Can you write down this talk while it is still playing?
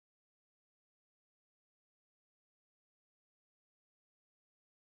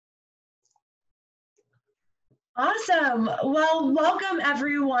Awesome. Well, welcome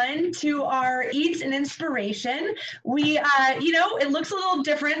everyone to our Eats and Inspiration. It looks a little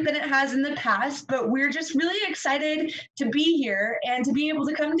different than it has in the past, but we're just really excited to be here and to be able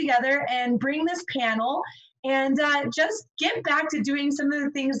to come together and bring this panel and just get back to doing some of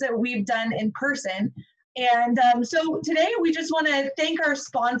the things that we've done in person. And so today we just want to thank our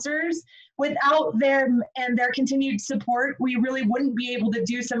sponsors. Without them and their continued support, we really wouldn't be able to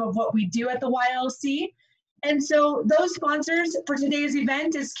do some of what we do at the YLC. And so those sponsors for today's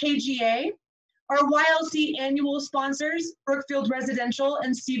event is KGA, our YLC annual sponsors, Brookfield Residential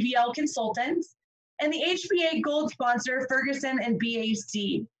and CVL Consultants, and the HBA Gold sponsor, Ferguson and BAC.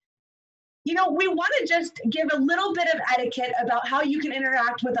 We want to just give a little bit of etiquette about how you can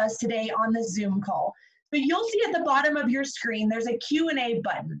interact with us today on this Zoom call. But you'll see at the bottom of your screen, there's a Q&A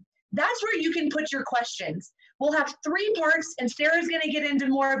button. That's where you can put your questions. We'll have 3 parts, and Sarah's going to get into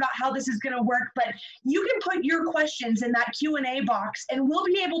more about how this is going to work, but you can put your questions in that Q&A box, and we'll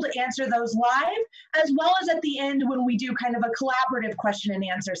be able to answer those live, as well as at the end when we do kind of a collaborative question and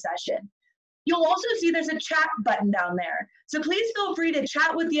answer session. You'll also see there's a chat button down there. So please feel free to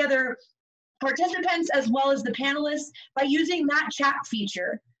chat with the other participants as well as the panelists by using that chat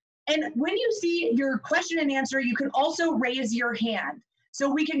feature. And when you see your question and answer, you can also raise your hand, so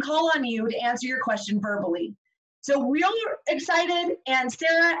we can call on you to answer your question verbally. So we're excited, and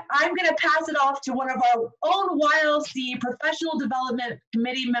Sarah, I'm going to pass it off to one of our own YLC Professional Development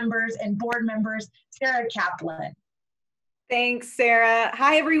Committee members and board members, Sarah Kaplan. Thanks, Sarah.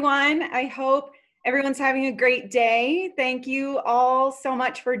 Hi, everyone. I hope everyone's having a great day. Thank you all so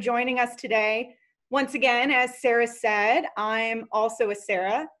much for joining us today. Once again, as Sarah said, I'm also a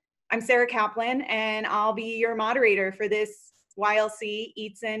Sarah. I'm Sarah Kaplan, and I'll be your moderator for this YLC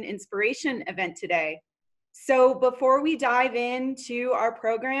Eats and Inspiration event today. So before we dive into our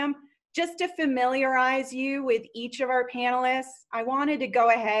program, just to familiarize you with each of our panelists, I wanted to go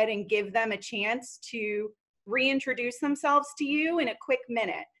ahead and give them a chance to reintroduce themselves to you in a quick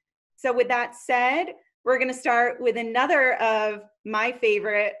minute. So with that said, we're going to start with another of my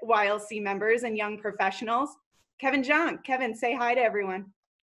favorite YLC members and young professionals, Kevin Junk. Kevin, say hi to everyone.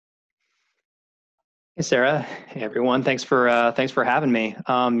 Hey, Sarah. Hey, everyone. Thanks for having me.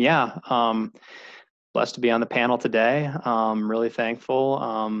 Blessed to be on the panel today. Really thankful.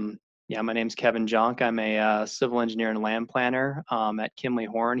 My name's Kevin Junk. I'm a civil engineer and land planner at Kimley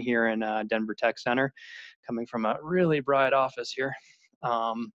Horn here in Denver Tech Center, coming from a really bright office here.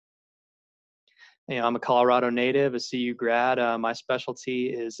 I'm a Colorado native, a CU grad. My specialty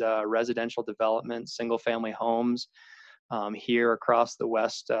is residential development, single-family homes here across the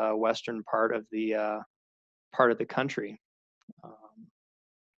western part of the country.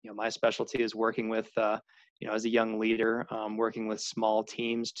 My specialty is working with, as a young leader, working with small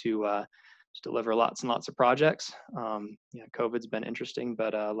teams to deliver lots and lots of projects. COVID's been interesting,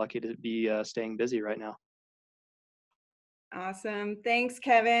 but lucky to be staying busy right now. Awesome. Thanks,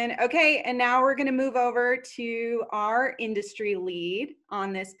 Kevin. Okay, and now we're going to move over to our industry lead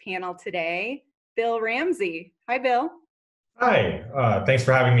on this panel today, Bill Ramsey. Hi, Bill. Hi, thanks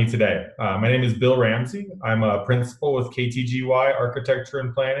for having me today. My name is Bill Ramsey. I'm a principal with KTGY Architecture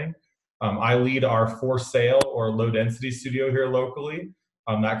and Planning. I lead our for sale or low density studio here locally.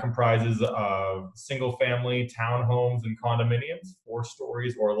 That comprises of single family townhomes and condominiums, 4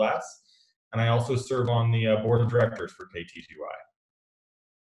 stories or less. And I also serve on the board of directors for KTGY.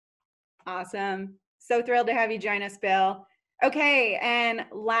 Awesome. So thrilled to have you join us, Bill. Okay, and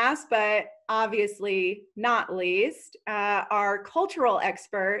last but obviously not least, our cultural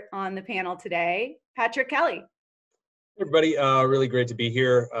expert on the panel today, Patrick Kelly. Hey everybody, really great to be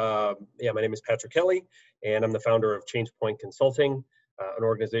here. My name is Patrick Kelly, and I'm the founder of Change Point Consulting, an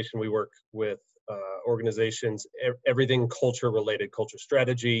organization we work with organizations, everything culture related, culture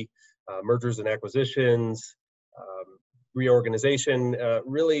strategy, mergers and acquisitions, reorganization,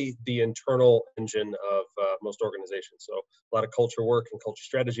 really the internal engine of most organizations. So a lot of culture work and culture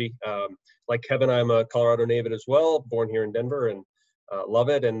strategy. Like Kevin, I'm a Colorado native as well, born here in Denver, and love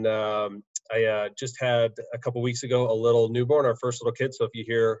it. And I just had a couple weeks ago a little newborn, our first little kid. So if you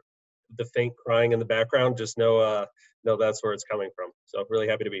hear the faint crying in the background, just know that's where it's coming from. So really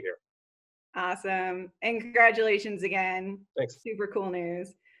happy to be here. Awesome. And congratulations again. Thanks. Super cool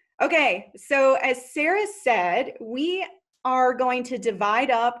news. Okay, so as Sarah said, we are going to divide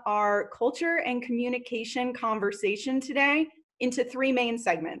up our culture and communication conversation today into 3 main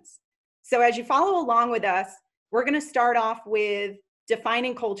segments. So as you follow along with us, we're going to start off with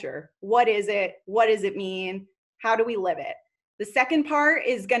defining culture. What is it? What does it mean? How do we live it? The second part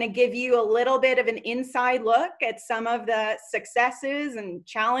is going to give you a little bit of an inside look at some of the successes and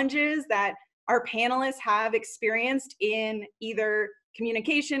challenges that our panelists have experienced in either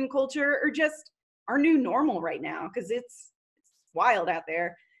communication, culture, or just our new normal right now, because it's wild out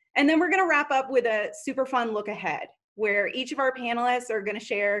there. And then we're going to wrap up with a super fun look ahead, where each of our panelists are going to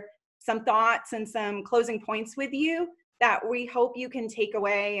share some thoughts and some closing points with you that we hope you can take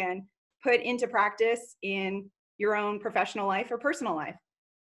away and put into practice in your own professional life or personal life.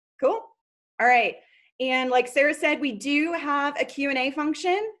 Cool? All right. And like Sarah said, we do have a Q&A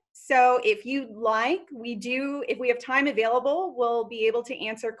function. So if you'd like, if we have time available, we'll be able to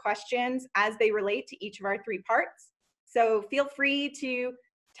answer questions as they relate to each of our 3 parts. So feel free to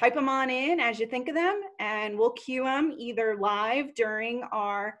type them on in as you think of them, and we'll queue them either live during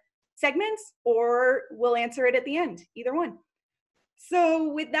our segments or we'll answer it at the end, either one.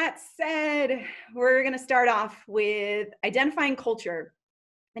 So with that said, we're going to start off with identifying culture.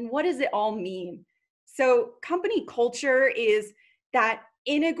 And what does it all mean? So company culture is that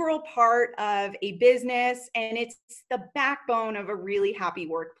integral part of a business, and it's the backbone of a really happy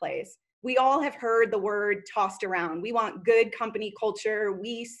workplace. We all have heard the word tossed around. We want good company culture.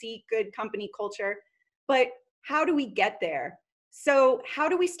 We seek good company culture. But how do we get there? So how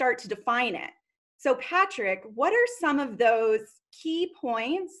do we start to define it? So Patrick, what are some of those key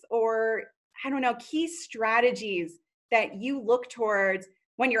points or, key strategies that you look towards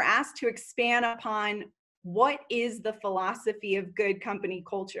when you're asked to expand upon what is the philosophy of good company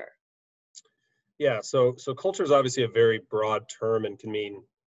culture? Yeah, so culture is obviously a very broad term and can mean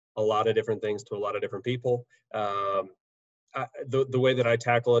a lot of different things to a lot of different people. The way that I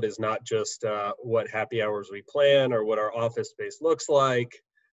tackle it is not just what happy hours we plan or what our office space looks like,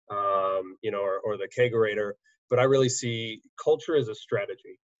 or the kegerator, but I really see culture as a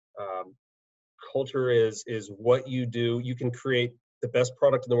strategy. Culture is what you do. You can create the best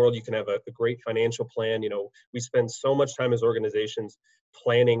product in the world. You can have a great financial plan. We spend so much time as organizations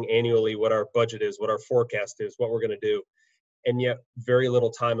planning annually what our budget is, what our forecast is, what we're going to do. And yet very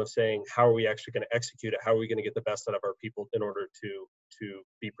little time of saying, how are we actually going to execute it? How are we going to get the best out of our people in order to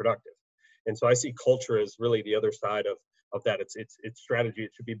be productive? And so I see culture as really the other side of that. It's strategy.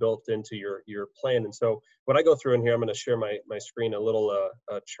 It should be built into your plan. And so when I go through in here, I'm going to share my screen, a little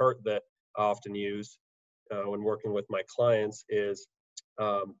chart that I often use when working with my clients is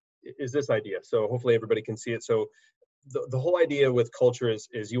this idea. So hopefully everybody can see it. So the whole idea with culture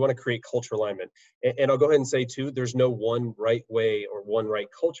is you want to create culture alignment. And I'll go ahead and say too, there's no one right way or one right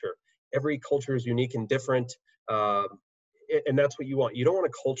culture. Every culture is unique and different. And that's what you want. You don't want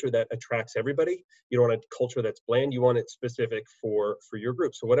a culture that attracts everybody. You don't want a culture that's bland. You want it specific for your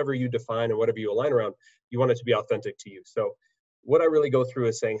group. So whatever you define and whatever you align around, you want it to be authentic to you. So what I really go through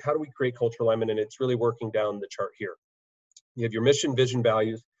is saying, how do we create culture alignment? And it's really working down the chart here. You have your mission, vision,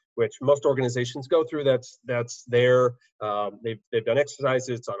 values, which most organizations go through. That's there. They've done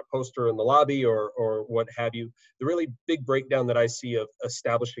exercises. It's on a poster in the lobby or what have you. The really big breakdown that I see of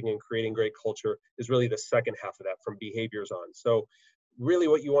establishing and creating great culture is really the second half of that, from behaviors on. So really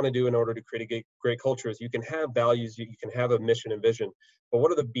what you want to do in order to create a great culture is you can have values, you can have a mission and vision, but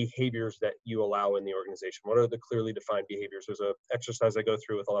what are the behaviors that you allow in the organization? What are the clearly defined behaviors? There's an exercise I go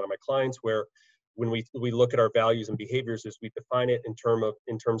through with a lot of my clients where when we look at our values and behaviors is we define it in terms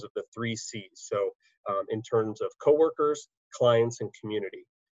of the 3 C's. So in terms of coworkers, clients, and community.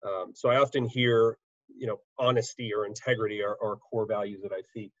 So I often hear, honesty or integrity are core values that I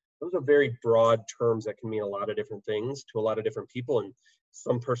see. Those are very broad terms that can mean a lot of different things to a lot of different people. And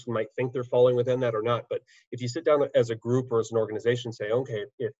some person might think they're falling within that or not. But if you sit down as a group or as an organization, say, okay,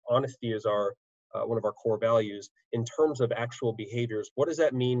 if honesty is our one of our core values, in terms of actual behaviors, what does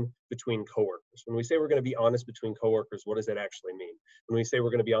that mean between coworkers? When we say we're going to be honest between coworkers, what does that actually mean? When we say we're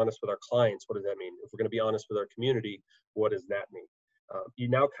going to be honest with our clients, what does that mean? If we're going to be honest with our community, what does that mean? You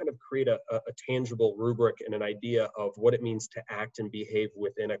now kind of create a tangible rubric and an idea of what it means to act and behave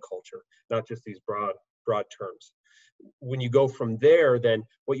within a culture, not just these broad terms. When you go from there, then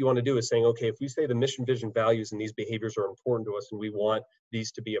what you want to do is saying, okay, if we say the mission, vision, values, and these behaviors are important to us and we want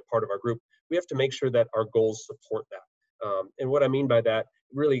these to be a part of our group, we have to make sure that our goals support that. And what I mean by that,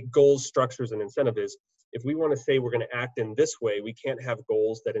 really goals, structures, and incentive is, if we want to say we're going to act in this way, we can't have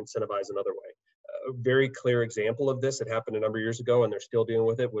goals that incentivize another way. A very clear example of this, it happened a number of years ago and they're still dealing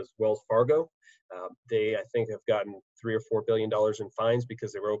with it, was Wells Fargo. They, I think, have gotten $3 or $4 billion in fines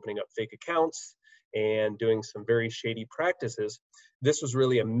because they were opening up fake accounts and doing some very shady practices. This was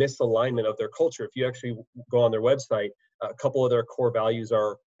really a misalignment of their culture. If you actually go on their website, a couple of their core values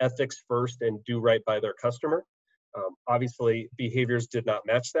are ethics first and do right by their customer. Obviously, behaviors did not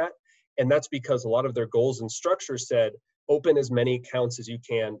match that. And that's because a lot of their goals and structures said, open as many accounts as you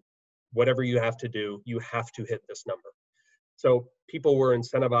can. Whatever you have to do, you have to hit this number. So people were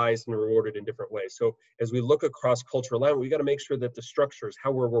incentivized and rewarded in different ways. So as we look across cultural alignment, we got to make sure that the structures,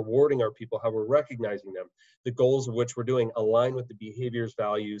 how we're rewarding our people, how we're recognizing them, the goals of which we're doing align with the behaviors,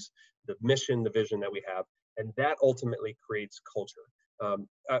 values, the mission, the vision that we have. And that ultimately creates culture.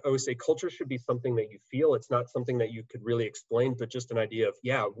 I always say culture should be something that you feel. It's not something that you could really explain, but just an idea of,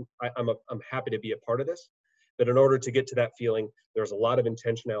 yeah, I'm happy to be a part of this. But in order to get to that feeling, there's a lot of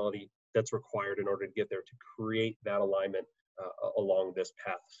intentionality that's required in order to get there to create that alignment along this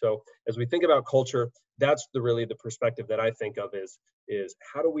path. So as we think about culture, that's really the perspective that I think of is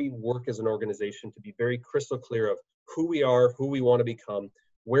how do we work as an organization to be very crystal clear of who we are, who we want to become,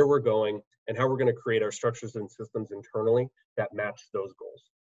 where we're going, and how we're going to create our structures and systems internally that match those goals.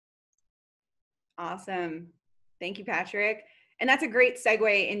 Awesome. Thank you, Patrick. And that's a great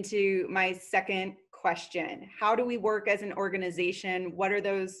segue into my second question. How do we work as an organization? What are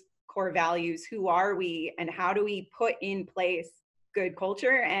those core values? Who are we? And how do we put in place good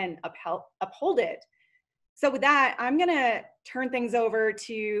culture and uphold it? So with that, I'm going to turn things over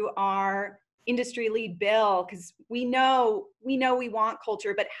to our industry lead, Bill, because we know we want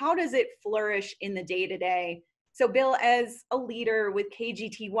culture, but how does it flourish in the day-to-day? So Bill, as a leader with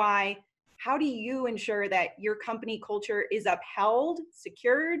KGTY, how do you ensure that your company culture is upheld,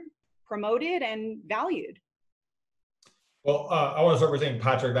 secured, promoted, and valued? Well, I want to start by saying,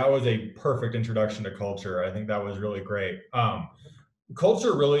 Patrick, that was a perfect introduction to culture. I think that was really great.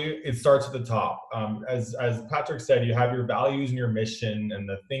 Culture really, it starts at the top. As Patrick said, you have your values and your mission and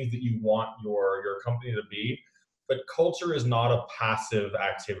the things that you want your company to be. But culture is not a passive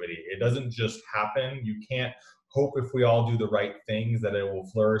activity. It doesn't just happen. You can't hope if we all do the right things that it will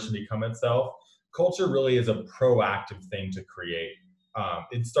flourish and become itself. Culture really is a proactive thing to create.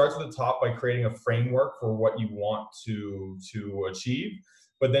 It starts at the top by creating a framework for what you want to achieve,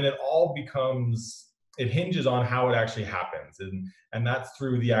 but then it hinges on how it actually happens. And that's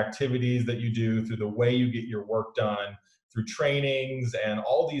through the activities that you do, through the way you get your work done, through trainings and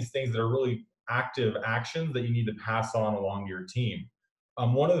all these things that are really active actions that you need to pass on along your team.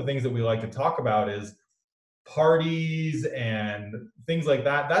 One of the things that we like to talk about is parties and things like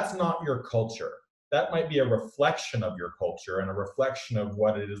that. That's not your culture. That might be a reflection of your culture and a reflection of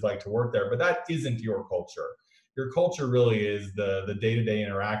what it is like to work there, but that isn't your culture. Your culture really is the day-to-day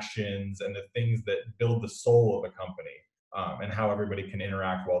interactions and the things that build the soul of a company, and how everybody can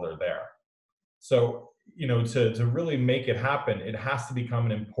interact while they're there. So, to really make it happen, it has to become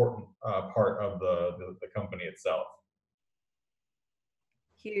an important part of the company itself.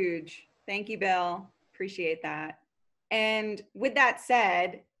 Huge. Thank you, Bill. Appreciate that. And with that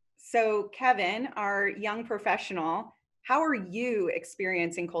said, so Kevin, our young professional, how are you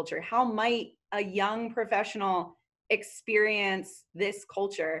experiencing culture? How might a young professional experience this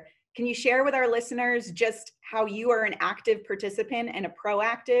culture? Can you share with our listeners just how you are an active participant and a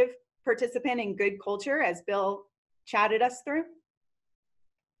proactive participant in good culture, as Bill chatted us through?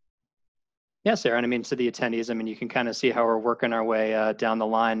 Yeah, Sarah, and I mean, to the attendees, I mean, you can kind of see how we're working our way down the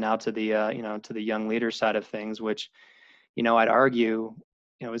line now to the, to the young leader side of things, which, I'd argue,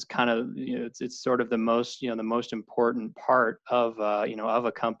 is kind of, it's sort of the most, the most important part of, of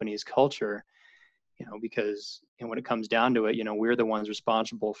a company's culture, because when it comes down to it, we're the ones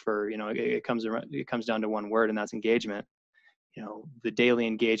responsible for, it comes down to one word, and that's engagement. The daily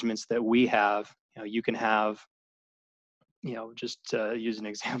engagements that we have, you can have, just to use an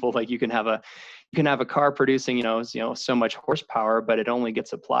example, like you can have a car producing, so much horsepower, but it only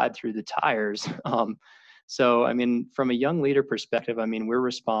gets applied through the tires. So, I mean, from a young leader perspective, I mean, we're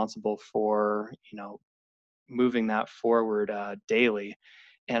responsible for, moving that forward daily.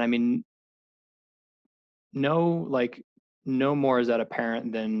 And I mean, no more is that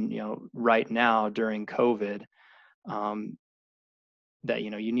apparent than, right now during COVID, that,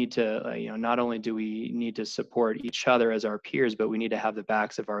 you need to, not only do we need to support each other as our peers, but we need to have the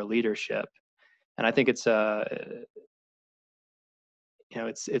backs of our leadership. And I think it's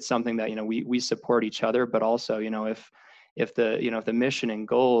it's something that, we support each other, but also, if the mission and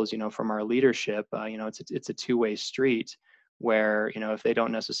goals, from our leadership, it's a two-way street where, if they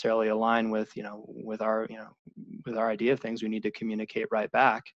don't necessarily align with, with our idea of things, we need to communicate right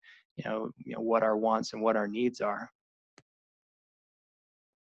back, what our wants and what our needs are.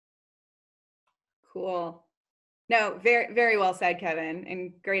 Cool. No, very, very well said, Kevin,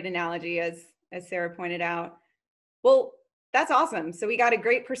 and great analogy as Sarah pointed out. Well, that's awesome. So we got a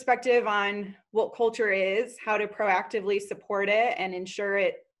great perspective on what culture is, how to proactively support it and ensure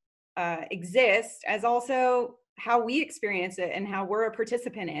it exists, as also how we experience it and how we're a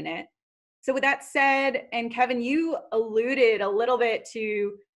participant in it. So with that said, and Kevin, you alluded a little bit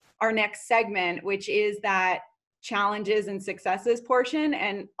to our next segment, which is that challenges and successes portion.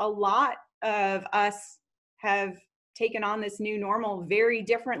 And a lot of us have taken on this new normal very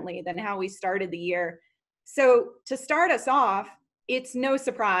differently than how we started the year. So to start us off, it's no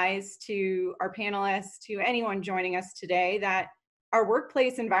surprise to our panelists, to anyone joining us today, that our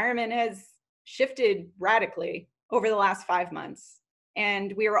workplace environment has shifted radically over the last 5 months.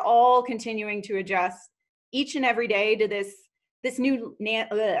 And we are all continuing to adjust each and every day to this new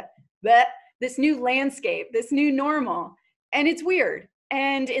landscape, this new normal. And it's weird.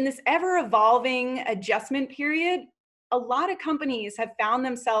 And in this ever-evolving adjustment period, a lot of companies have found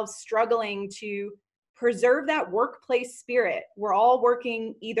themselves struggling to preserve that workplace spirit. We're all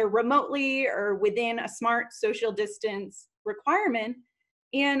working either remotely or within a smart social distance requirement,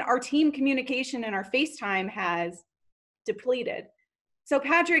 and our team communication and our FaceTime has depleted. So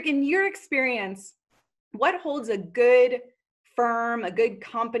Patrick, in your experience, what holds a good firm, a good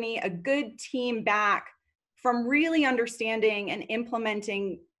company, a good team back from really understanding and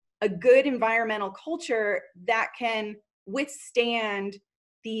implementing a good environmental culture that can withstand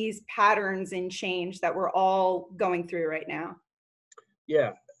these patterns and change that we're all going through right now?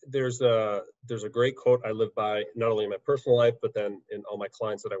 Yeah, there's a great quote I live by, not only in my personal life, but then in all my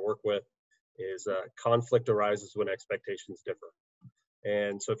clients that I work with, is conflict arises when expectations differ.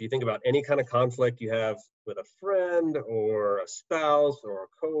 And so if you think about any kind of conflict you have with a friend or a spouse or a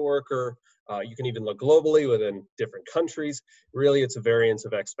coworker, you can even look globally within different countries. Really, it's a variance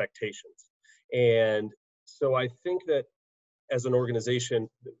of expectations. And so I think that as an organization,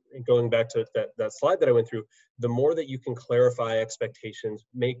 going back to that slide that I went through, the more that you can clarify expectations,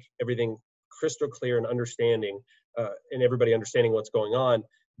 make everything crystal clear and understanding, and everybody understanding what's going on,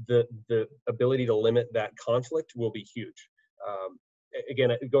 the ability to limit that conflict will be huge.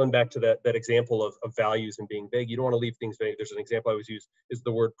 Again, going back to that example of values and being vague, you don't want to leave things vague. There's an example I always use, is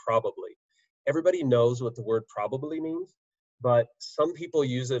the word probably. Everybody knows what the word probably means, but some people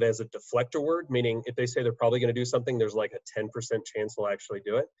use it as a deflector word, meaning if they say they're probably going to do something, there's like a 10% chance they'll actually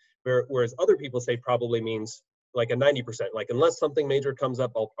do it. Whereas other people say probably means like a 90%, like unless something major comes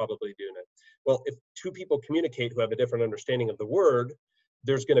up, I'll probably do it. Well, if two people communicate who have a different understanding of the word,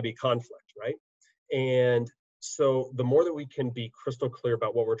 there's going to be conflict, right? And so the more that we can be crystal clear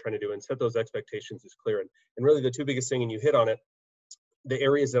about what we're trying to do and set those expectations is clear. And really the two biggest thing, and you hit on it, the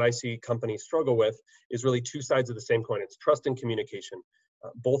areas that I see companies struggle with is really two sides of the same coin. It's trust and communication.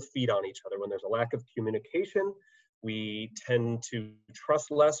 Both feed on each other. When there's a lack of communication, we tend to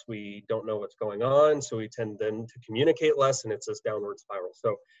trust less. We don't know what's going on, so we tend then to communicate less, and it's this downward spiral.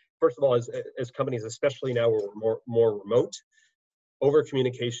 So first of all, as companies, especially now where we're more remote, over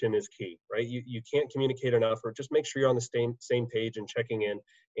communication is key, right? You can't communicate enough, or just make sure you're on the same page and checking in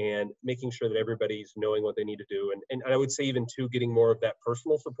and making sure that everybody's knowing what they need to do. And I would say even too, getting more of that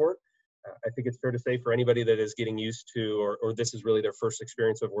personal support. I think it's fair to say for anybody that is getting used to, or this is really their first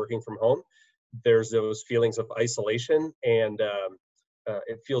experience of working from home, there's those feelings of isolation, and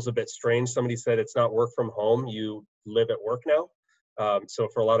it feels a bit strange. Somebody said it's not work from home, you live at work now. So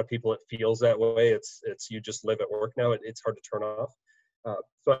for a lot of people, it feels that way. It's you just live at work now. It's hard to turn off.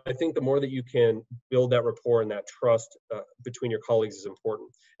 So I think the more that you can build that rapport and that trust between your colleagues is important.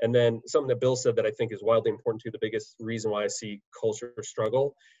 And then something that Bill said that I think is wildly important too, the biggest reason why I see culture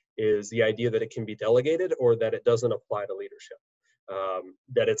struggle is the idea that it can be delegated or that it doesn't apply to leadership.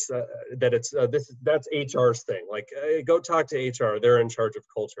 That's HR's thing. Like, hey, go talk to HR. They're in charge of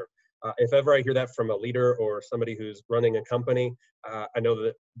culture. If ever I hear that from a leader or somebody who's running a company, I know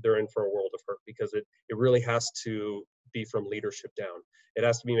that they're in for a world of hurt, because it really has to be from leadership down. It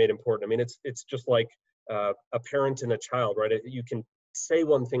has to be made important. I mean, it's just like a parent and a child, right? You can say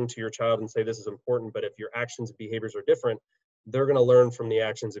one thing to your child and say this is important, but if your actions and behaviors are different, they're going to learn from the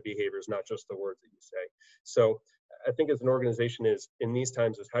actions and behaviors, not just the words that you say. So I think as an organization is in these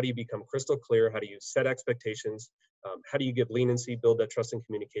times is how do you become crystal clear? How do you set expectations? How do you give leniency, build that trust and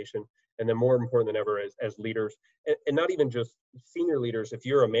communication? And then more important than ever as leaders, and not even just senior leaders, if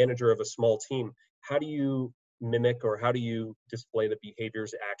you're a manager of a small team, how do you mimic or how do you display the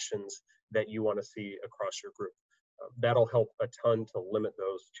behaviors, actions that you want to see across your group? That'll help a ton to limit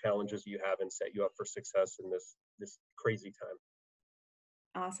those challenges you have and set you up for success in this crazy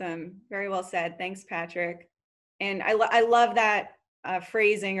time. Awesome. Very well said. Thanks, Patrick. And I love that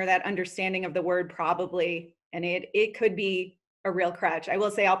phrasing or that understanding of the word probably, and it could be a real crutch. I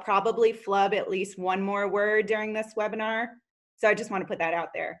will say I'll probably flub at least one more word during this webinar. So I just want to put that out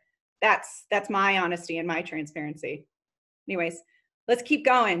there. That's my honesty and my transparency. Anyways, let's keep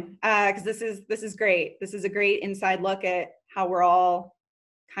going because this is great. This is a great inside look at how we're all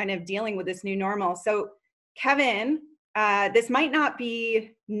kind of dealing with this new normal. So Kevin, this might not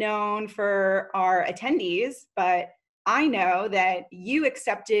be known for our attendees, but I know that you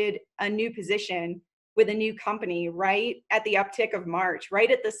accepted a new position with a new company right at the uptick of March, right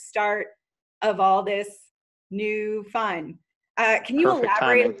at the start of all this new fun. Can you Perfect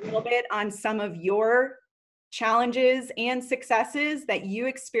elaborate timing. a little bit on some of your challenges and successes that you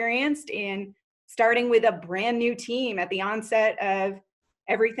experienced in starting with a brand new team at the onset of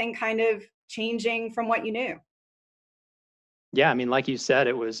everything kind of changing from what you knew? Yeah, I mean, like you said,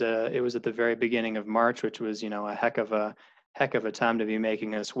 it was at the very beginning of March, which was, a heck of a time to be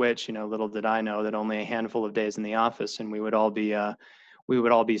making a switch. Little did I know that only a handful of days in the office, and we would all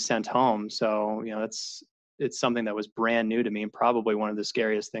be sent home. So, it's something that was brand new to me, and probably one of the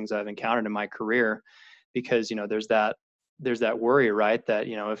scariest things I've encountered in my career, because there's that worry, right? That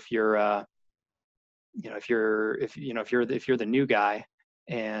if you're if you're the new guy,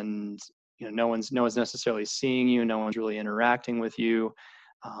 and no one's necessarily seeing you, no one's really interacting with you,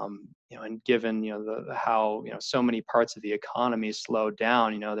 and given how so many parts of the economy slowed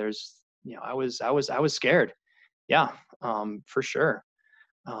down, there's I was scared. Yeah, for sure.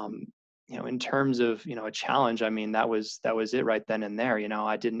 um, in terms of a challenge, I mean, that was it right then and there.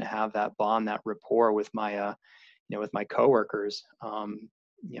 I didn't have that bond, that rapport with my with my coworkers.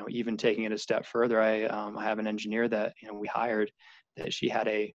 Even taking it a step further, I have an engineer that we hired, that she had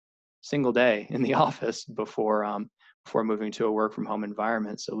a single day in the office before moving to a work from home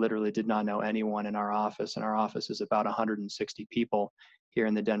environment. So literally did not know anyone in our office, and our office is about 160 people here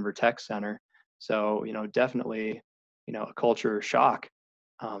in the Denver Tech Center. So definitely a culture shock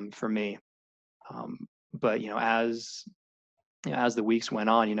for me. But as the weeks went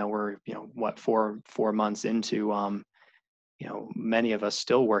on, we're what, 4 months into many of us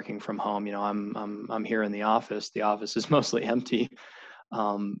still working from home. I'm here in the office. The office is mostly empty.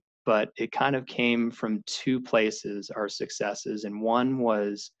 But it kind of came from two places, our successes, and one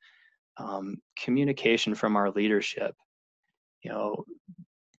was communication from our leadership. You know,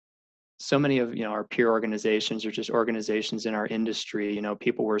 so many of our peer organizations, or just organizations in our industry,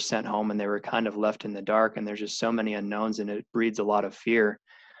 people were sent home and they were kind of left in the dark, and there's just so many unknowns, and it breeds a lot of fear.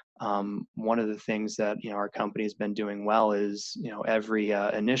 One of the things that our company's been doing well is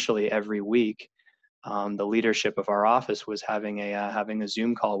initially every week, the leadership of our office was having a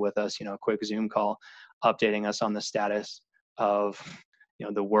Zoom call with us, a quick Zoom call, updating us on the status of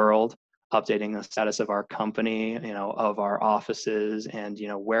the world, updating the status of our company, of our offices, and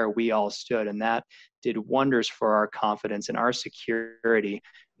where we all stood. And that did wonders for our confidence and our security,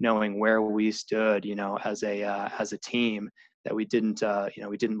 knowing where we stood, as a team, that we didn't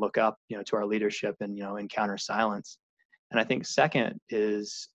look up to our leadership and encounter silence. And I think second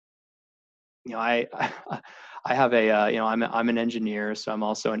is, I I have I'm an engineer, so I'm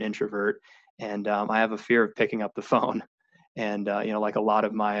also an introvert, and I have a fear of picking up the phone. And like a lot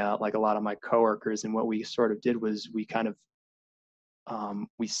of my coworkers, and what we sort of did was we kind of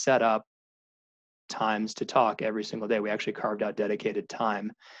we set up times to talk every single day. We actually carved out dedicated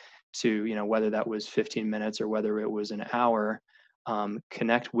time to, whether that was 15 minutes or whether it was an hour,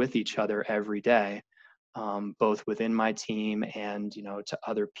 connect with each other every day, both within my team and to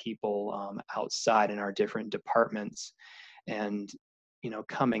other people outside in our different departments. And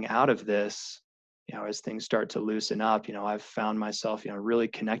coming out of this, as things start to loosen up, I've found myself really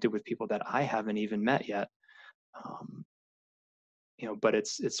connected with people that I haven't even met yet. um, but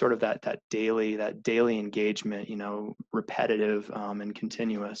it's sort of that daily engagement, repetitive and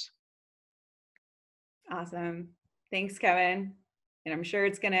continuous. Awesome. Thanks, Kevin. And I'm sure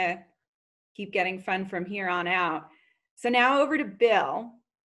it's going to keep getting fun from here on out. So now over to Bill.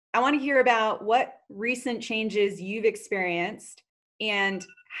 I want to hear about what recent changes you've experienced and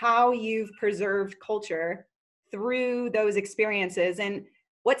how you've preserved culture through those experiences, and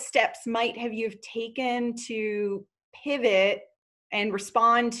what steps might have you taken to pivot and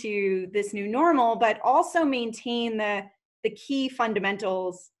respond to this new normal, but also maintain the key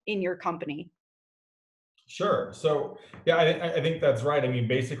fundamentals in your company. Sure. So, yeah, I think that's right. I mean,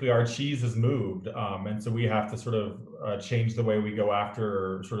 basically, our cheese has moved, and so we have to sort of change the way we go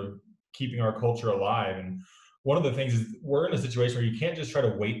after sort of keeping our culture alive. And one of the things is we're in a situation where you can't just try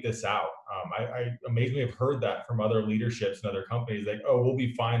to wait this out. I amazingly have heard that from other leaderships and other companies, like, "Oh, we'll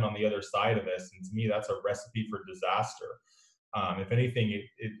be fine on the other side of this." And to me, that's a recipe for disaster. If anything,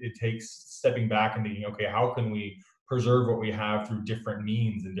 it takes stepping back and thinking, okay, how can we preserve what we have through different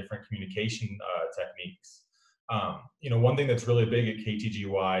means and different communication techniques? One thing that's really big at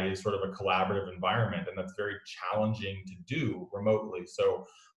KTGY is sort of a collaborative environment, and that's very challenging to do remotely. So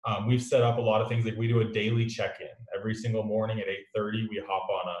we've set up a lot of things, like we do a daily check-in every single morning at 8:30. We hop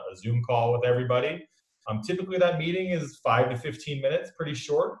on a Zoom call with everybody, Typically that meeting is 5 to 15 minutes, pretty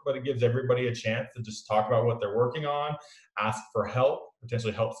short, but it gives everybody a chance to just talk about what they're working on, ask for help,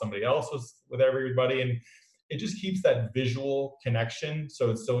 potentially help somebody else with everybody. And it just keeps that visual connection so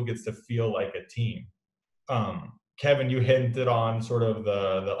it still gets to feel like a team. Kevin, you hinted on sort of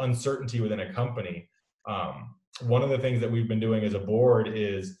the uncertainty within a company. One of the things that we've been doing as a board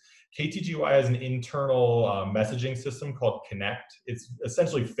is KTGY has an internal messaging system called Connect. It's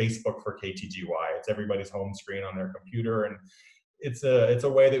essentially Facebook for KTGY. It's everybody's home screen on their computer, and it's a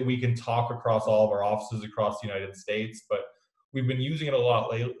way that we can talk across all of our offices across the United States. But we've been using it a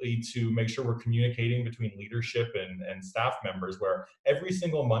lot lately to make sure we're communicating between leadership and staff members, where every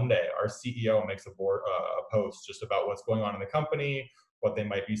single Monday our CEO makes a post just about what's going on in the company, what they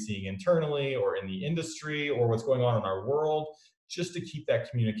might be seeing internally or in the industry, or what's going on in our world, just to keep that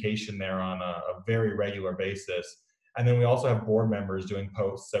communication there on a very regular basis. And then we also have board members doing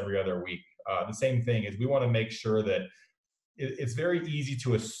posts every other week. The same thing is we want to make sure that it's very easy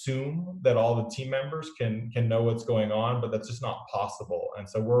to assume that all the team members can know what's going on, but that's just not possible. And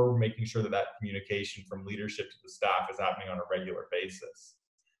so we're making sure that communication from leadership to the staff is happening on a regular basis.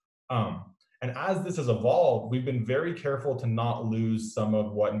 And as this has evolved, we've been very careful to not lose some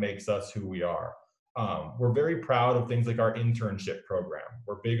of what makes us who we are. We're very proud of things like our internship program.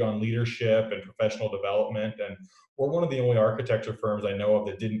 We're big on leadership and professional development, and we're one of the only architecture firms I know of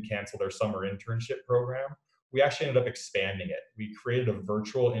that didn't cancel their summer internship program. We actually ended up expanding it. We created a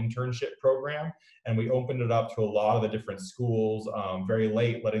virtual internship program, and we opened it up to a lot of the different schools very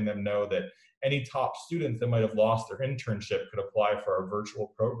late, letting them know that any top students that might have lost their internship could apply for our virtual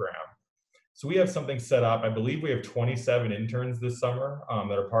program. So we have something set up. I believe we have 27 interns this summer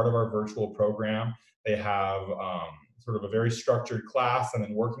that are part of our virtual program. They have sort of a very structured class and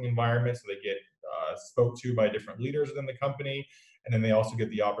then working environment, so they get spoke to by different leaders within the company, and then they also get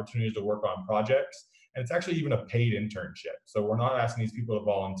the opportunity to work on projects. And it's actually even a paid internship. So we're not asking these people to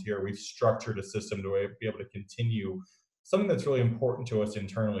volunteer. We've structured a system to be able to continue something that's really important to us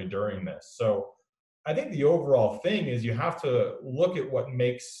internally during this. So I think the overall thing is you have to look at what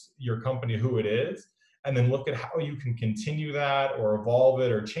makes your company who it is, and then look at how you can continue that or evolve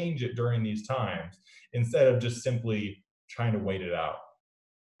it or change it during these times, instead of just simply trying to wait it out.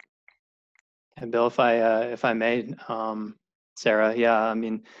 And Bill, if I may, Sarah, yeah, I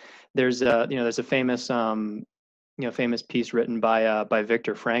mean, there's a famous famous piece written by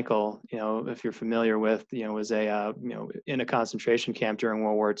Viktor Frankl. If you're familiar with, was in a concentration camp during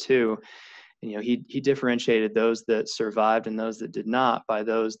World War II. And, he differentiated those that survived and those that did not by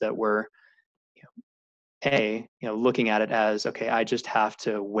those that were, looking at it as, okay, I just have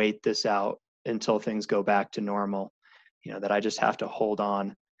to wait this out until things go back to normal, that I just have to hold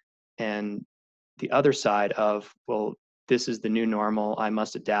on. And the other side of, well, this is the new normal, I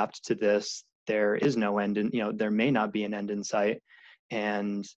must adapt to this. There is no end in, there may not be an end in sight.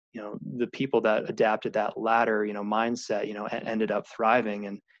 And, the people that adapted that latter, mindset, ended up thriving.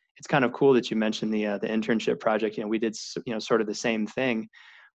 And it's kind of cool that you mentioned the internship project. We did, sort of the same thing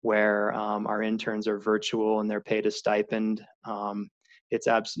where our interns are virtual and they're paid a stipend. It's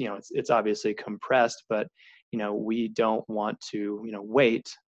obviously compressed, but, we don't want to,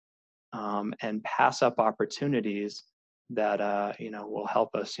 wait and pass up opportunities that will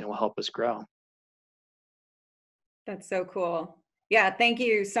help us grow. That's so cool. Yeah, thank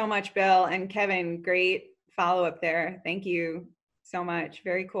you so much, Bill and Kevin. Great follow-up there. Thank you so much.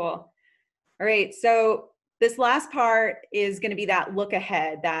 Very cool. All right, so this last part is going to be that look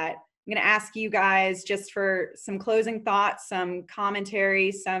ahead that I'm going to ask you guys just for some closing thoughts, some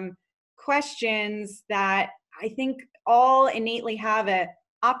commentary, some questions that I think all innately have an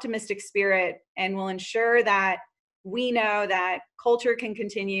optimistic spirit and will ensure that we know that culture can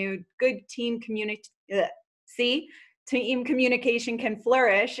continue, good team communication can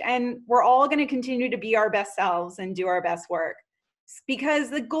flourish, and we're all going to continue to be our best selves and do our best work. Because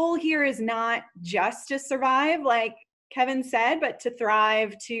the goal here is not just to survive, like Kevin said, but to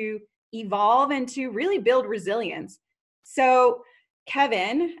thrive, to evolve, and to really build resilience. So,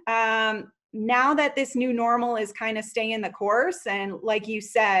 Kevin, now that this new normal is kind of staying the course, and like you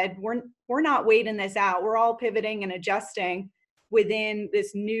said, we're not waiting this out. We're all pivoting and adjusting within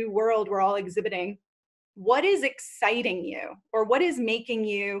this new world we're all exhibiting. What is exciting you, or what is making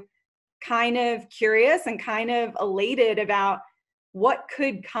you kind of curious and kind of elated about what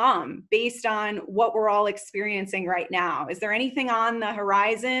could come based on what we're all experiencing right now? Is there anything on the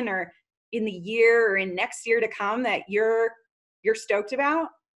horizon or in the year or in next year to come that you're stoked about?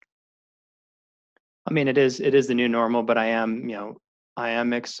 I mean, it is the new normal, but I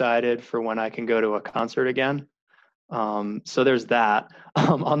am excited for when I can go to a concert again. So there's that.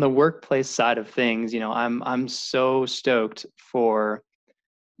 On the workplace side of things, I'm so stoked for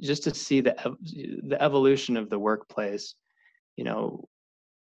just to see the evolution of the workplace.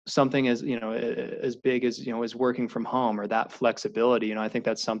 Something as big as as working from home, or that flexibility. I think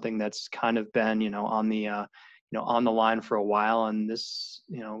that's something that's kind of been on the on the line for a while, and this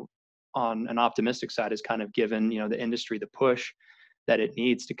on an optimistic side has kind of given the industry the push that it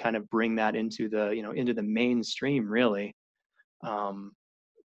needs to kind of bring that into the into the mainstream, really.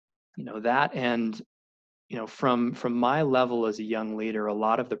 That, and from my level as a young leader, a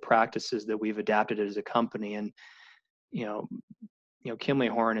lot of the practices that we've adapted as a company, and Kimley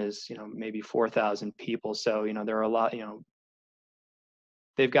Horn is maybe 4,000 people, so there are a lot.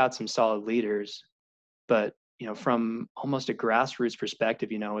 They've got some solid leaders, but from almost a grassroots perspective,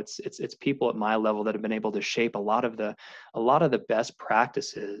 it's people at my level that have been able to shape a lot of the best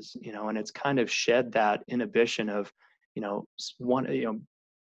practices, and it's kind of shed that inhibition of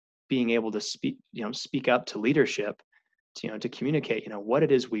being able to speak up to leadership, to communicate what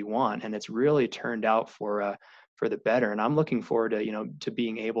it is we want, and it's really turned out for the better. And I'm looking forward to to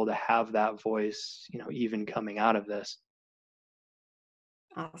being able to have that voice even coming out of this.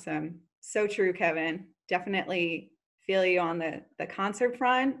 Awesome. So true, Kevin. Definitely feel you on the concert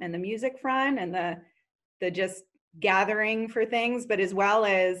front and the music front and the just gathering for things, but as well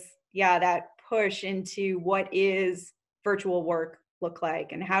as, that push into what is virtual work look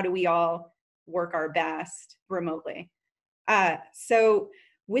like, and how do we all work our best remotely. So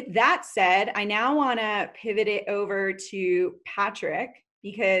with that said, I now want to pivot it over to Patrick,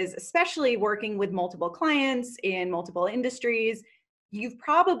 because especially working with multiple clients in multiple industries, you've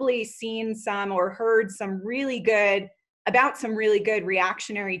probably seen some or heard some really good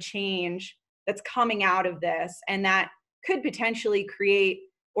reactionary change that's coming out of this, and that could potentially create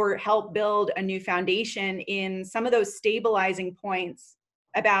or help build a new foundation in some of those stabilizing points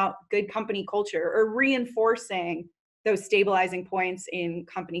about good company culture, or reinforcing those stabilizing points in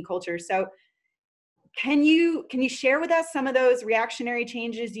company culture. So can you share with us some of those reactionary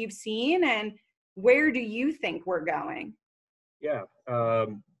changes you've seen, and where do you think we're going? Yeah,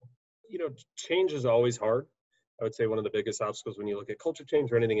 change is always hard. I would say one of the biggest obstacles when you look at culture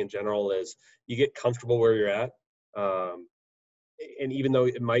change or anything in general is you get comfortable where you're at. And even though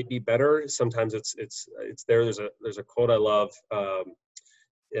it might be better, sometimes it's there. There's a quote I love,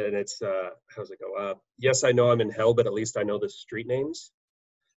 and it's how does it go? Yes, I know I'm in hell, but at least I know the street names.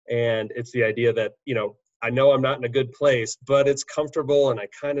 And it's the idea that I know I'm not in a good place, but it's comfortable, and I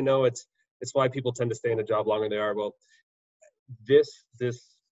kind of know it's why people tend to stay in a job longer than they are. Well, this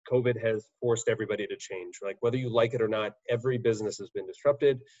COVID has forced everybody to change. Like, whether you like it or not, every business has been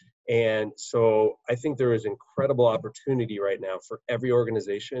disrupted. And so I think there is incredible opportunity right now for every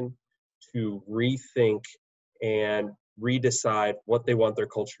organization to rethink and redecide what they want their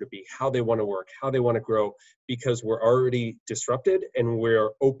culture to be, how they want to work, how they want to grow, because we're already disrupted and we're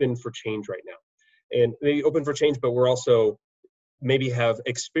open for change right now. And maybe open for change, but we're also maybe have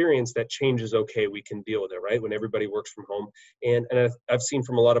experienced that change is okay. We can deal with it, right? When everybody works from home. And I've seen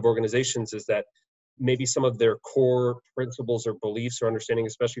from a lot of organizations is that maybe some of their core principles or beliefs or understanding,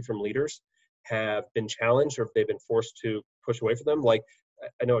 especially from leaders, have been challenged, or if they've been forced to push away from them. Like,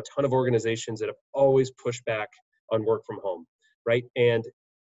 I know a ton of organizations that have always pushed back on work from home, right? And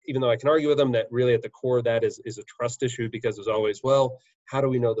even though I can argue with them that really at the core of that is a trust issue, because there's always, well, how do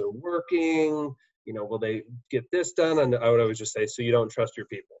we know they're working? Will they get this done? And I would always just say, so you don't trust your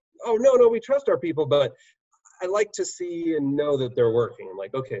people? Oh, no, we trust our people, but I like to see and know that they're working. I'm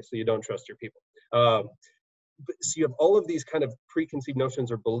like, okay, so you don't trust your people. So you have all of these kind of preconceived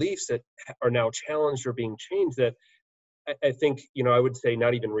notions or beliefs that are now challenged or being changed, that I think, I would say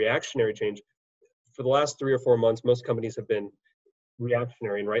not even reactionary change. For the last 3 or 4 months, most companies have been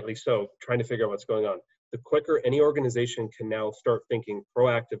reactionary, and rightly so, trying to figure out what's going on. The quicker any organization can now start thinking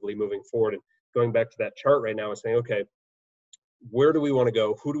proactively moving forward, and going back to that chart right now, is saying, okay, where do we want to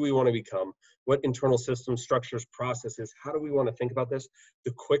go? Who do we want to become? What internal systems, structures, processes, how do we want to think about this?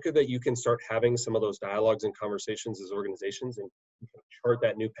 The quicker that you can start having some of those dialogues and conversations as organizations and chart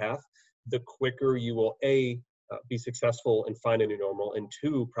that new path, the quicker you will, A, be successful and find a new normal, and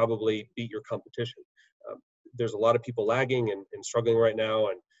 2, probably beat your competition. There's a lot of people lagging and struggling right now,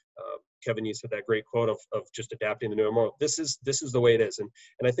 and Kevin, you said that great quote of just adapting the new normal. This is the way it is, and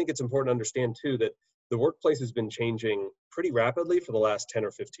I think it's important to understand too that the workplace has been changing pretty rapidly for the last 10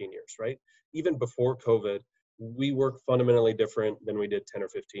 or 15 years, right? Even before COVID, we work fundamentally different than we did 10 or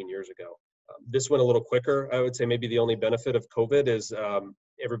 15 years ago. This went a little quicker. I would say maybe the only benefit of COVID is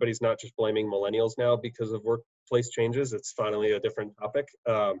everybody's not just blaming millennials now because of workplace changes. It's finally a different topic.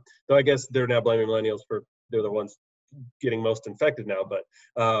 Though I guess they're now blaming millennials for they're the ones getting most infected now, but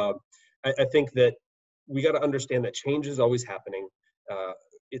I think that we got to understand that change is always happening.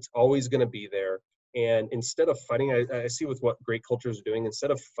 It's always going to be there. And instead of fighting, I see with what great cultures are doing,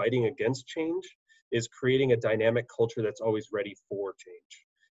 instead of fighting against change, is creating a dynamic culture that's always ready for change.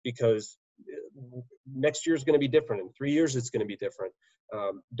 Because next year is going to be different. In 3 years, it's going to be different.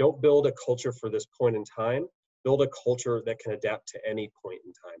 Don't build a culture for this point in time. Build a culture that can adapt to any point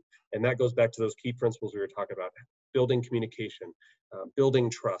in time. And that goes back to those key principles we were talking about: building communication, building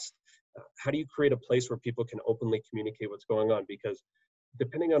trust. How do you create a place where people can openly communicate what's going on? Because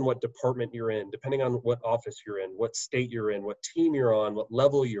depending on what department you're in, depending on what office you're in, what state you're in, what team you're on, what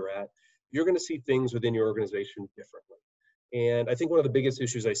level you're at, you're going to see things within your organization differently. And I think one of the biggest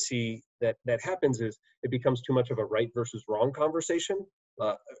issues I see that happens is it becomes too much of a right versus wrong conversation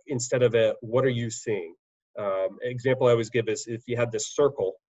instead of a what are you seeing? Example I always give is if you had this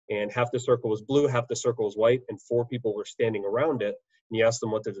circle and half the circle was blue, half the circle was white, and 4 people were standing around it, and you ask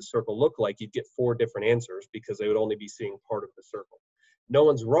them what does the circle look like, you'd get 4 different answers because they would only be seeing part of the circle. No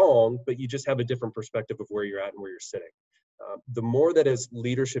one's wrong, but you just have a different perspective of where you're at and where you're sitting. The more that as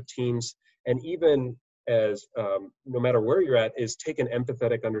leadership teams, and even as no matter where you're at, is take an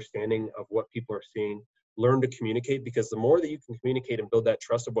empathetic understanding of what people are seeing, learn to communicate, because the more that you can communicate and build that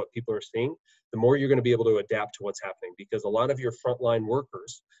trust of what people are seeing, the more you're going to be able to adapt to what's happening. Because a lot of your frontline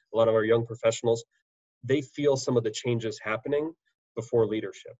workers, a lot of our young professionals, they feel some of the changes happening before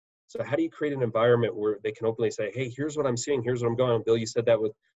leadership. So how do you create an environment where they can openly say, hey, here's what I'm seeing, here's what I'm going on. Bill, you said that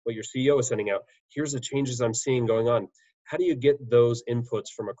with what your CEO is sending out. Here's the changes I'm seeing going on. How do you get those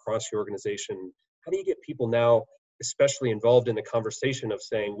inputs from across your organization? How do you get people now, especially involved in the conversation of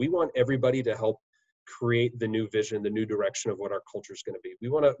saying, we want everybody to help create the new vision, the new direction of what our culture is going to be. We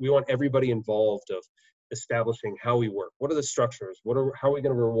want everybody involved of establishing how we work. What are the structures? How are we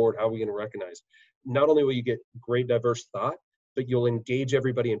going to reward? How are we going to recognize? Not only will you get great diverse thought, but you'll engage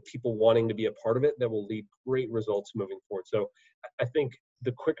everybody and people wanting to be a part of it that will lead great results moving forward. So I think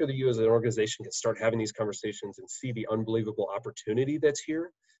the quicker that you as an organization can start having these conversations and see the unbelievable opportunity that's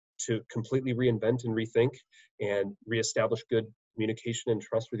here to completely reinvent and rethink and reestablish good communication and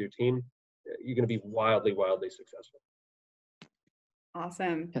trust with your team, you're going to be wildly, wildly successful.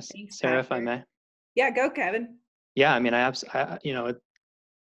 Awesome. Yes, Thanks, Sarah, Patrick. if I may. Yeah, go, Kevin. Yeah, I mean, I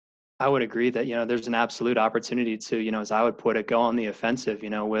would agree that, there's an absolute opportunity to, as I would put it, go on the offensive,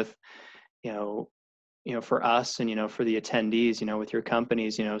 with, for us and, for the attendees, with your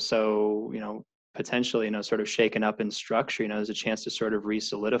companies, so, potentially, sort of shaken up in structure, there's a chance to sort of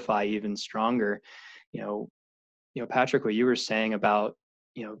re-solidify even stronger. Patrick, what you were saying about,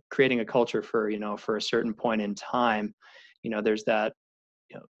 creating a culture for, for a certain point in time, there's that,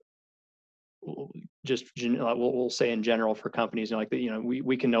 we'll say in general for companies, like that,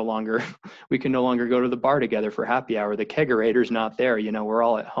 we can no longer go to the bar together for happy hour. The kegerator's not there. We're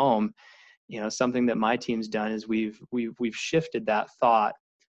all at home. Something that my team's done is we've shifted that thought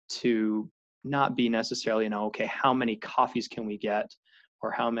to not be necessarily, okay, how many coffees can we get, or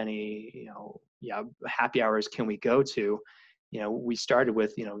how many, happy hours can we go to? We started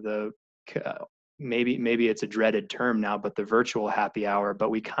with, maybe it's a dreaded term now, but the virtual happy hour, but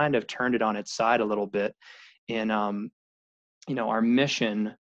we kind of turned it on its side a little bit. And, our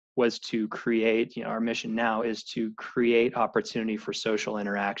mission was to create, our mission now is to create opportunity for social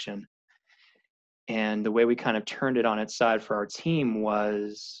interaction. And the way we kind of turned it on its side for our team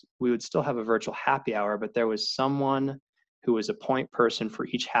was we would still have a virtual happy hour, but there was someone who was a point person for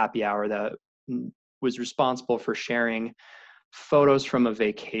each happy hour that was responsible for sharing photos from a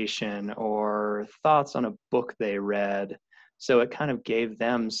vacation or thoughts on a book they read. So it kind of gave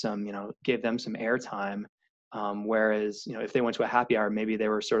them some airtime. Whereas, if they went to a happy hour, maybe they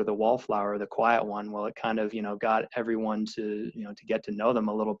were sort of the wallflower, the quiet one. Well, it kind of, got everyone to, to get to know them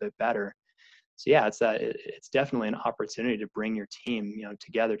a little bit better. So yeah, it's definitely an opportunity to bring your team,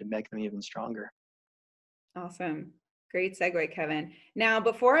 together to make them even stronger. Awesome. Great segue, Kevin. Now,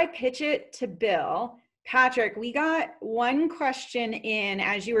 before I pitch it to Bill, Patrick, we got one question in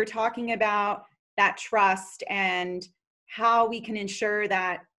as you were talking about that trust and how we can ensure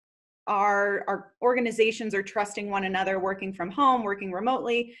that our organizations are trusting one another, working from home, working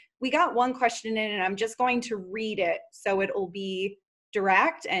remotely. We got one question in, and I'm just going to read it so it will be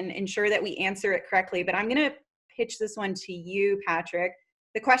direct and ensure that we answer it correctly. But I'm going to pitch this one to you, Patrick.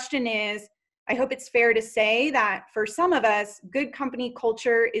 The question is, I hope it's fair to say that for some of us, good company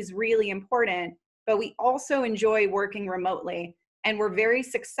culture is really important, but we also enjoy working remotely, and we're very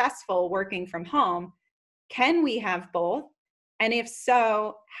successful working from home. Can we have both? And if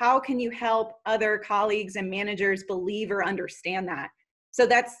so, how can you help other colleagues and managers believe or understand that? So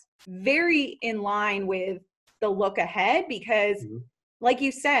that's very in line with the look ahead? Because like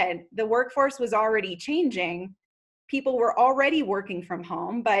you said, the workforce was already changing. People were already working from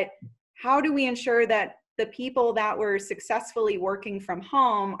home, but how do we ensure that the people that were successfully working from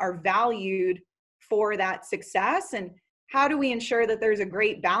home are valued for that success? And how do we ensure that there's a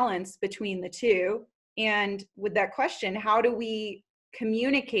great balance between the two? And with that question, how do we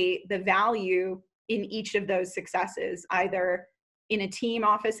communicate the value in each of those successes, either in a team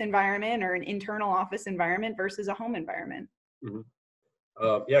office environment or an internal office environment versus a home environment?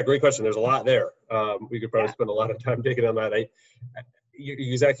 Yeah, great question. There's a lot there. We could probably spend a lot of time digging on that. You're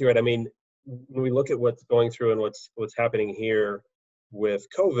exactly right. I mean, when we look at what's going through and what's happening here with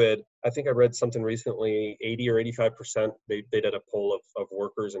COVID, I think I read something recently, 80 or 85%, they did a poll of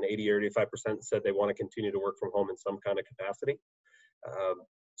workers, and 80 or 85% said they want to continue to work from home in some kind of capacity.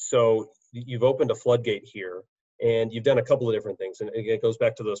 So you've opened a floodgate here, and you've done a couple of different things. And again, it goes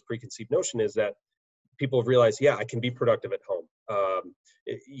back to those preconceived notion is that people have realized, yeah, I can be productive at home.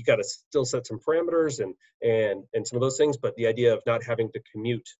 You got to still set some parameters and some of those things, but the idea of not having to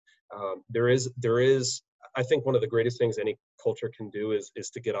commute, there is, I think one of the greatest things any culture can do is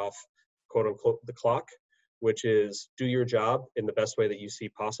to get off, quote unquote, the clock, which is do your job in the best way that you see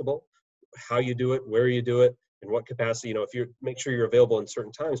possible, how you do it, where you do it, in what capacity. You know, if you make sure you're available in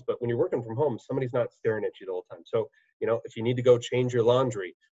certain times, but when you're working from home, somebody's not staring at you the whole time. So, you know, if you need to go change your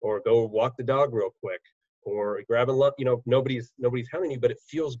laundry or go walk the dog real quick or grab a lunch, you know, nobody's hounding you, but it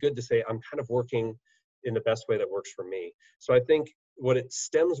feels good to say, I'm kind of working in the best way that works for me. So I think what it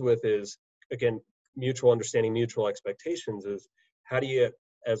stems with is, again, mutual understanding, mutual expectations is how do you,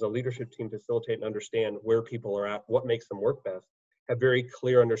 as a leadership team, facilitate and understand where people are at, what makes them work best, have very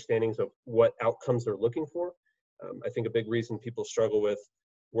clear understandings of what outcomes they're looking for. I think a big reason people struggle with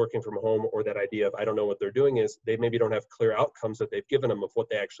working from home or that idea of I don't know what they're doing is they maybe don't have clear outcomes that they've given them of what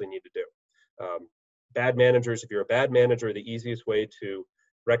they actually need to do. Bad managers, if you're a bad manager, the easiest way to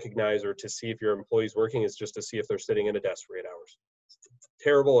recognize or to see if your employee's working is just to see if they're sitting at a desk for 8 hours. It's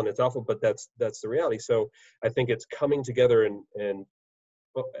terrible and it's awful, but that's the reality. So I think it's coming together and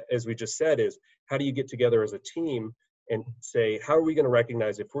as we just said is how do you get together as a team and say, how are we going to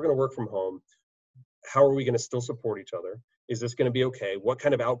recognize if we're going to work from home, how are we going to still support each other? Is this going to be okay? What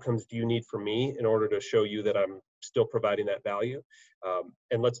kind of outcomes do you need from me in order to show you that I'm still providing that value?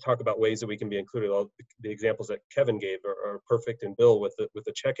 And let's talk about ways that we can be included. All the examples that Kevin gave are perfect, and Bill with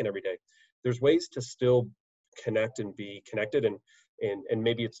the check-in every day. There's ways to still connect and be connected, and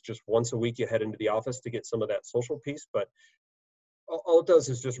maybe it's just once a week you head into the office to get some of that social piece, but all it does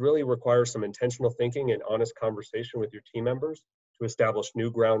is just really require some intentional thinking and honest conversation with your team members to establish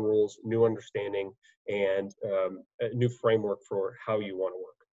new ground rules, new understanding, and a new framework for how you want to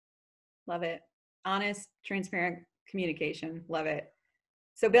work. Love it. Honest, transparent communication. Love it.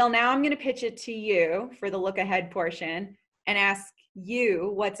 So Bill, now I'm going to pitch it to you for the look ahead portion and ask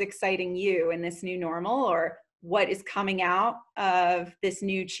you what's exciting you in this new normal, or what is coming out of this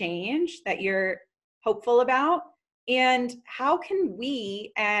new change that you're hopeful about. And how can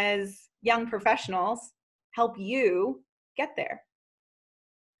we as young professionals help you get there?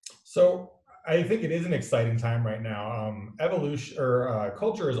 So I think it is an exciting time right now. Evolution or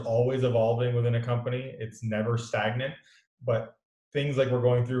culture is always evolving within a company. It's never stagnant, but things like we're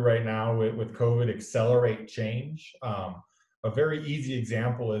going through right now with COVID accelerate change. A very easy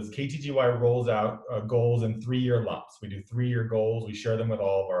example is KTGY rolls out goals in 3-year lumps. We do 3-year goals. We share them with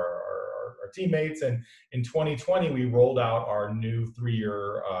all of our teammates. And in 2020, we rolled out our new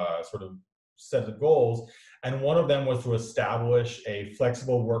 3-year sort of set of goals. And one of them was to establish a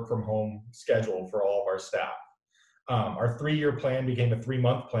flexible work from home schedule for all of our staff. Our 3-year plan became a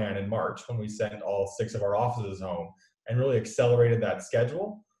 3-month plan in March when we sent all 6 of our offices home and really accelerated that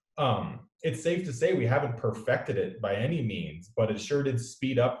schedule. It's safe to say we haven't perfected it by any means, but it sure did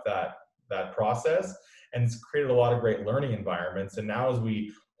speed up that process, and it's created a lot of great learning environments. And now as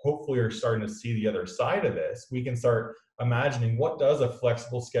we hopefully are starting to see the other side of this, we can start imagining what does a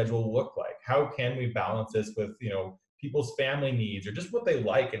flexible schedule look like? How can we balance this with, you know, people's family needs or just what they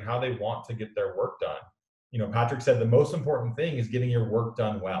like and how they want to get their work done? You know, Patrick said the most important thing is getting your work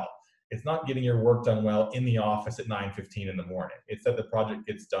done well. It's not getting your work done well in the office at 9:15 in the morning. It's that the project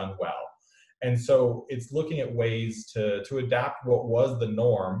gets done well. And so it's looking at ways to adapt what was the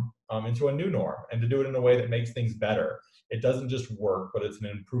norm into a new norm, and to do it in a way that makes things better. It doesn't just work, but it's an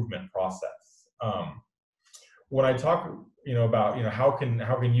improvement process. When I talk, you know, about, you know, how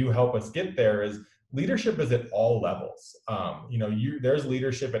can you help us get there, is leadership is at all levels. You know, there's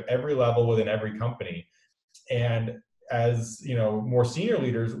leadership at every level within every company. And as, you know, more senior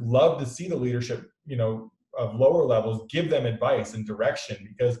leaders love to see the leadership, you know, of lower levels, give them advice and direction,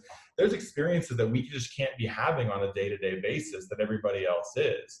 because there's experiences that we just can't be having on a day-to-day basis that everybody else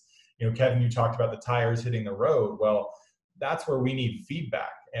is. You know, Kevin, you talked about the tires hitting the road. Well, that's where we need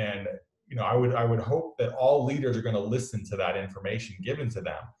feedback. And, you know, I would hope that all leaders are going to listen to that information given to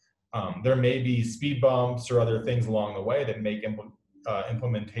them. There may be speed bumps or other things along the way that make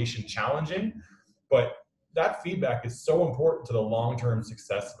implementation challenging, but that feedback is so important to the long-term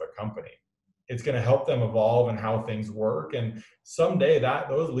success of a company. It's going to help them evolve and how things work. And someday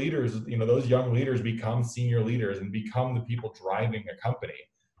those leaders, you know, those young leaders become senior leaders and become the people driving a company.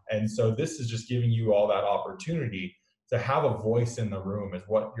 And so this is just giving you all that opportunity to have a voice in the room as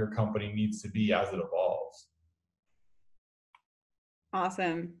what your company needs to be as it evolves.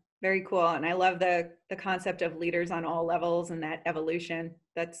 Awesome. Very cool. And I love the concept of leaders on all levels and that evolution.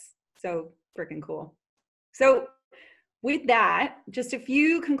 That's so freaking cool. So with that, just a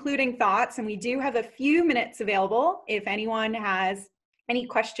few concluding thoughts, and we do have a few minutes available if anyone has any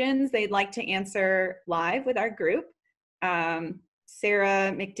questions they'd like to answer live with our group.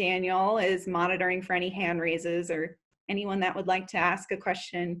 Sarah McDaniel is monitoring for any hand raises or anyone that would like to ask a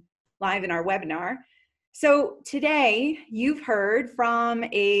question live in our webinar. So today you've heard from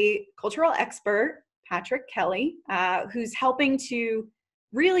a cultural expert, Patrick Kelly, who's helping to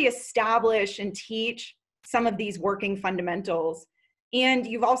really establish and teach some of these working fundamentals. And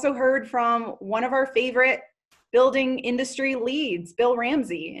you've also heard from one of our favorite building industry leads, Bill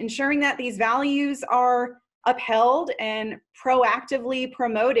Ramsey, ensuring that these values are upheld and proactively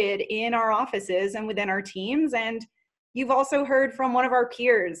promoted in our offices and within our teams. And you've also heard from one of our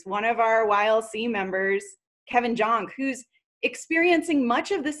peers, one of our YLC members, Kevin Jonk, who's experiencing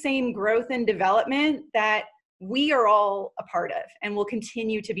much of the same growth and development that we are all a part of and will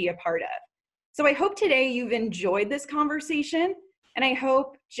continue to be a part of. So I hope today you've enjoyed this conversation, and I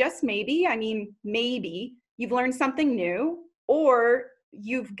hope just maybe, maybe you've learned something new, or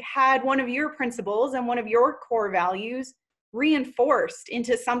you've had one of your principles and one of your core values reinforced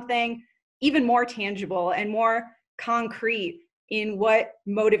into something even more tangible and more concrete in what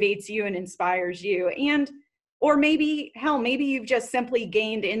motivates you and inspires you. And, or maybe, hell, maybe you've just simply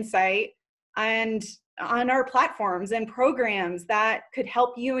gained insight and on our platforms and programs that could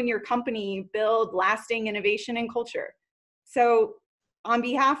help you and your company build lasting innovation and culture. So on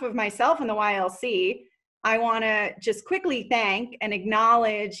behalf of myself and the YLC, I want to just quickly thank and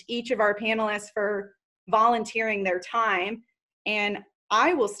acknowledge each of our panelists for volunteering their time. And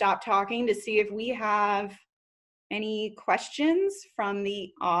I will stop talking to see if we have any questions from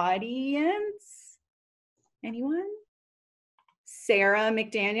the audience. Anyone? Sarah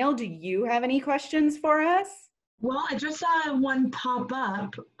McDaniel, do you have any questions for us? Well, I just saw one pop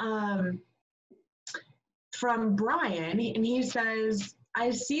up from Brian, and he says,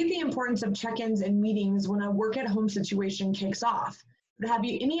 I see the importance of check-ins and meetings when a work-at-home situation kicks off. But have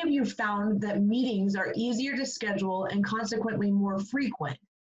any of you found that meetings are easier to schedule and consequently more frequent?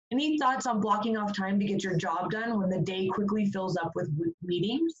 Any thoughts on blocking off time to get your job done when the day quickly fills up with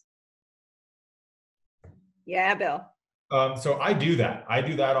meetings? Yeah, Bill. So I do that. I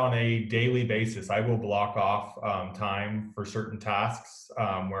do that on a daily basis. I will block off time for certain tasks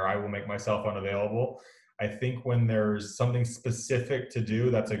where I will make myself unavailable. I think when there's something specific to do,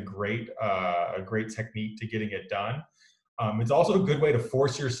 that's a great technique to getting it done. It's also a good way to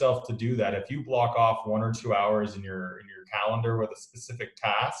force yourself to do that. If you block off 1 or 2 hours in your calendar with a specific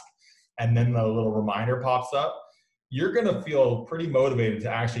task, and then the little reminder pops up, you're going to feel pretty motivated to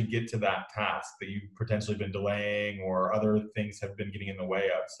actually get to that task that you've potentially been delaying or other things have been getting in the way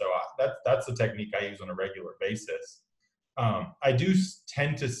of. So that's a technique I use on a regular basis. I do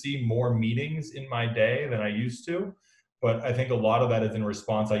tend to see more meetings in my day than I used to, but I think a lot of that is in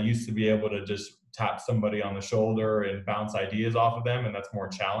response. I used to be able to just tap somebody on the shoulder and bounce ideas off of them, and that's more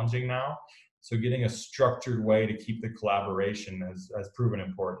challenging now. So getting a structured way to keep the collaboration has proven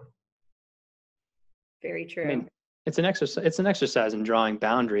important. Very true. I mean, it's an exercise in drawing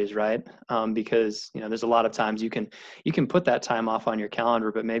boundaries, right? Because there's a lot of times you can put that time off on your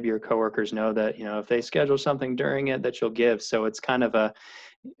calendar, but maybe your coworkers know that if they schedule something during it that you'll give. So it's kind of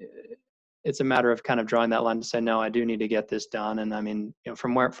it's a matter of kind of drawing that line to say, no, I do need to get this done. And I mean,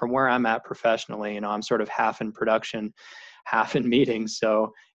 from where I'm at professionally, I'm sort of half in production, half in meetings.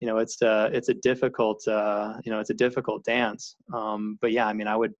 So it's a difficult dance. But yeah, I mean,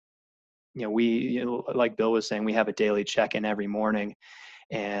 I would. Like Bill was saying, we have a daily check-in every morning,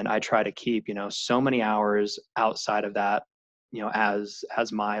 and I try to keep, so many hours outside of that, as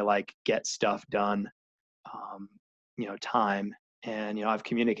my get stuff done, time. And, I've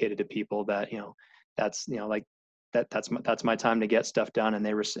communicated to people that, that's, that's my time to get stuff done, and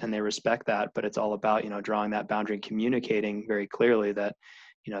they respect that. But it's all about, drawing that boundary and communicating very clearly that,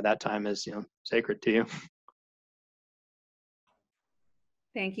 that time is, sacred to you.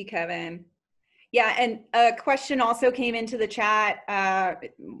 Thank you, Kevin. Yeah, and a question also came into the chat,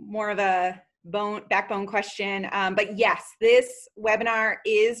 more of a backbone question. But yes, this webinar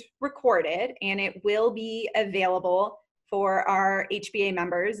is recorded and it will be available for our HBA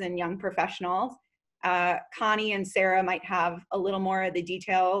members and young professionals. Connie and Sarah might have a little more of the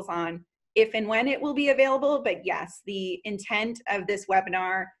details on if and when it will be available, but yes, the intent of this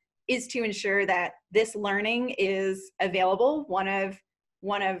webinar is to ensure that this learning is available. One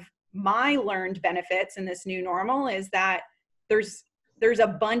of my learned benefits in this new normal is that there's a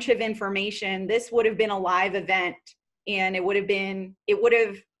bunch of information. This would have been a live event and it would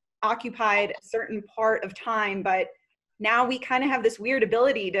have occupied a certain part of time, but now we kind of have this weird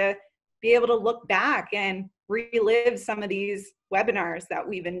ability to be able to look back and relive some of these webinars that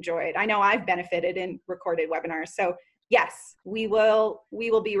we've enjoyed. I know I've benefited in recorded webinars. So yes, we will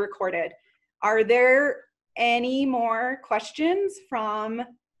be recorded. Are there any more questions from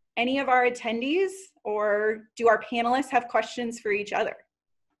any of our attendees, or do our panelists have questions for each other?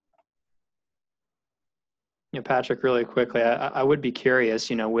 Patrick, really quickly, I would be curious,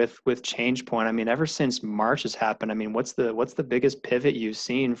 with ChangePoint, I mean, ever since March has happened, I mean, what's the biggest pivot you've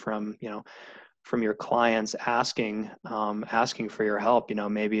seen from, from your clients asking for your help?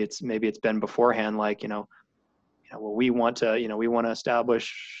 Maybe it's been beforehand, like, well, we want to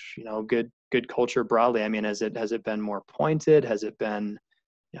establish, good culture broadly. I mean, has it been more pointed? Has it been,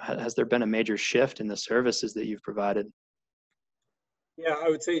 has there been a major shift in the services that you've provided? Yeah, I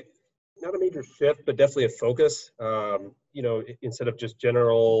would say not a major shift, but definitely a focus. Instead of just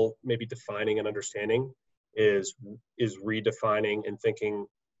general, maybe defining and understanding, is redefining and thinking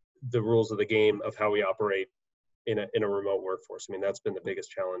the rules of the game of how we operate in a remote workforce. I mean, that's been the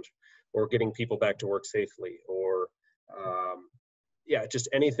biggest challenge, or getting people back to work safely, or just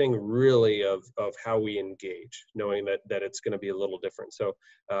anything really of how we engage, knowing that it's going to be a little different. So,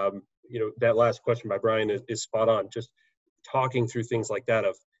 that last question by Brian is spot on. Just talking through things like that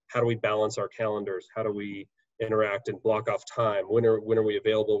of how do we balance our calendars? How do we interact and block off time? When are we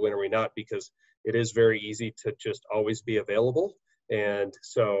available? When are we not? Because it is very easy to just always be available. And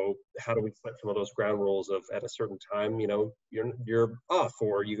so how do we set some of those ground rules of at a certain time, you're off,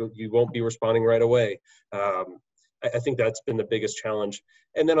 or you won't be responding right away. I think that's been the biggest challenge.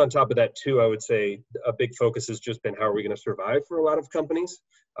 And then on top of that too, I would say a big focus has just been how are we going to survive for a lot of companies?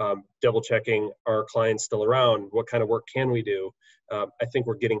 Double checking, are clients still around? What kind of work can we do? I think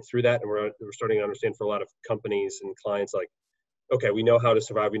we're getting through that, and we're starting to understand for a lot of companies and clients, like, okay, we know how to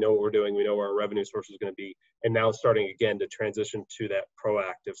survive, we know what we're doing, we know where our revenue source is going to be, and now starting again to transition to that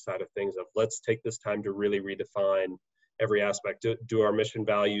proactive side of things of let's take this time to really redefine every aspect. Do our mission,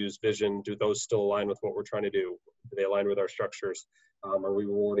 values, vision, do those still align with what we're trying to do? Do they align with our structures? Are we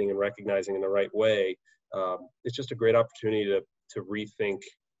rewarding and recognizing in the right way? It's just a great opportunity to rethink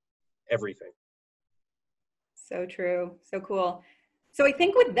everything. So true, so cool. So I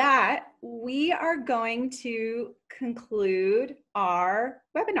think with that, we are going to conclude our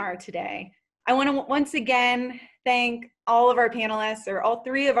webinar today. I want to once again thank all of our panelists, or all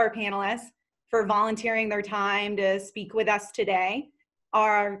three of our panelists, for volunteering their time to speak with us today.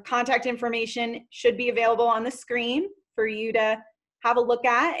 Our contact information should be available on the screen for you to have a look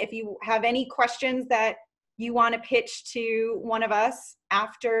at. If you have any questions that you want to pitch to one of us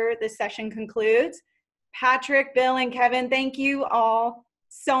after the session concludes. Patrick, Bill, and Kevin, thank you all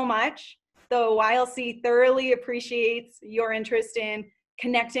so much. The YLC thoroughly appreciates your interest in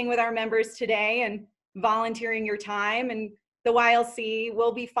connecting with our members today and volunteering your time. And the YLC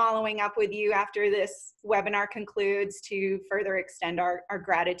will be following up with you after this webinar concludes to further extend our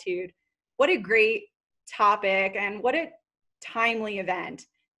gratitude. What a great topic and what a timely event.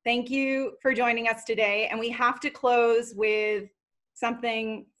 Thank you for joining us today. And we have to close with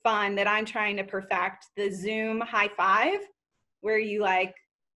something fun that I'm trying to perfect, the Zoom high five, where you like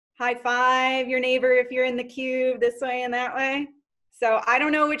high five your neighbor if you're in the cube this way and that way. So I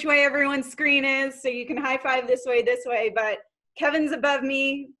don't know which way everyone's screen is, so you can high five this way, but Kevin's above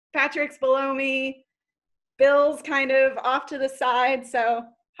me, Patrick's below me, Bill's kind of off to the side. So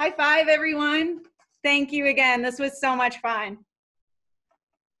high five, everyone. Thank you again. This was so much fun.